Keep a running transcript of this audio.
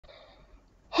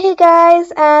Hey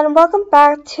guys, and welcome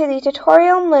back to the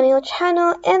Tutorial Millennial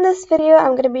channel. In this video,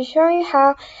 I'm going to be showing you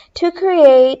how to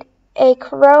create a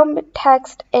Chrome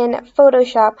text in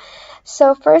Photoshop.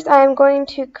 So first, I'm going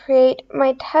to create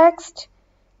my text.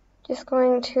 Just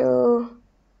going to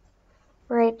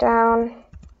write down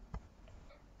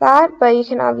that, but you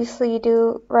can obviously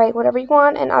write whatever you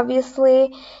want, and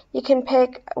obviously you can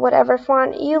pick whatever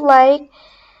font you like.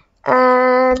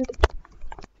 And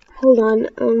hold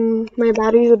on, my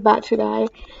battery's about to die.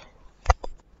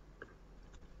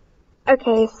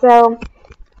 Okay, so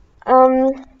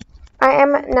I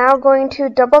am now going to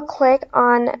double click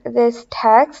on this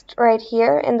text right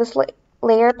here in this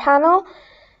layer panel.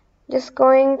 Just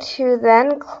going to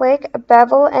then click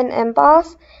bevel and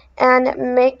emboss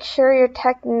and make sure your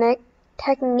technique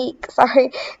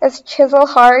is chisel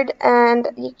hard, and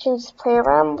you can just play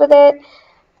around with it.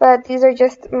 But these are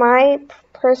just my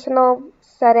personal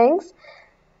settings.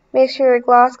 Make sure your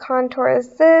gloss contour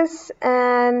is this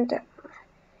and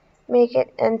make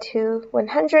it into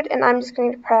 100, and I'm just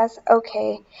going to press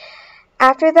OK.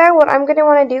 After that, what I'm going to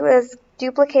want to do is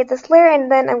duplicate this layer,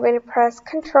 and then I'm going to press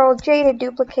Ctrl J to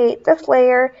duplicate this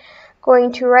layer.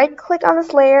 Going to right click on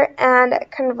this layer and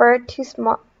convert to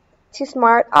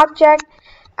Smart Object.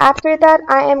 After that,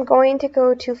 I am going to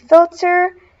go to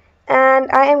Filter,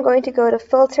 and I am going to go to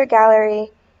Filter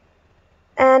Gallery.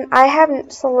 And I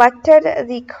have selected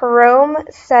the Chrome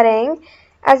setting.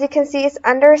 As you can see, it's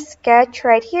under Sketch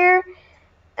right here.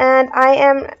 And I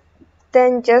am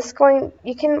then just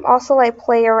you can also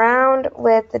play around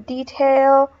with the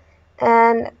detail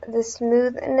and the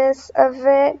smoothness of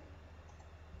it.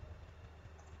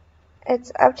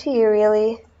 It's up to you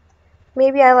really.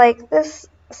 Maybe I like this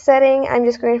setting. I'm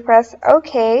just going to press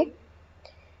OK.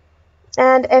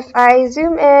 And if I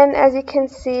zoom in, as you can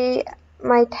see,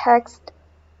 my text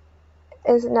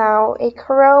is now a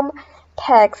Chrome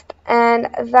text, and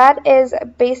that is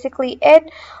basically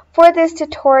it for this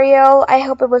tutorial. I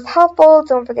hope it was helpful.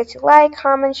 Don't forget to like,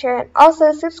 comment, share, and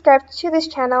also subscribe to this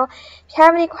channel. If you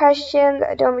have any questions,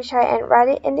 don't be shy and write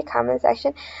it in the comment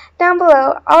section down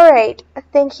below. Alright,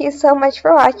 thank you so much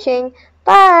for watching.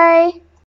 Bye!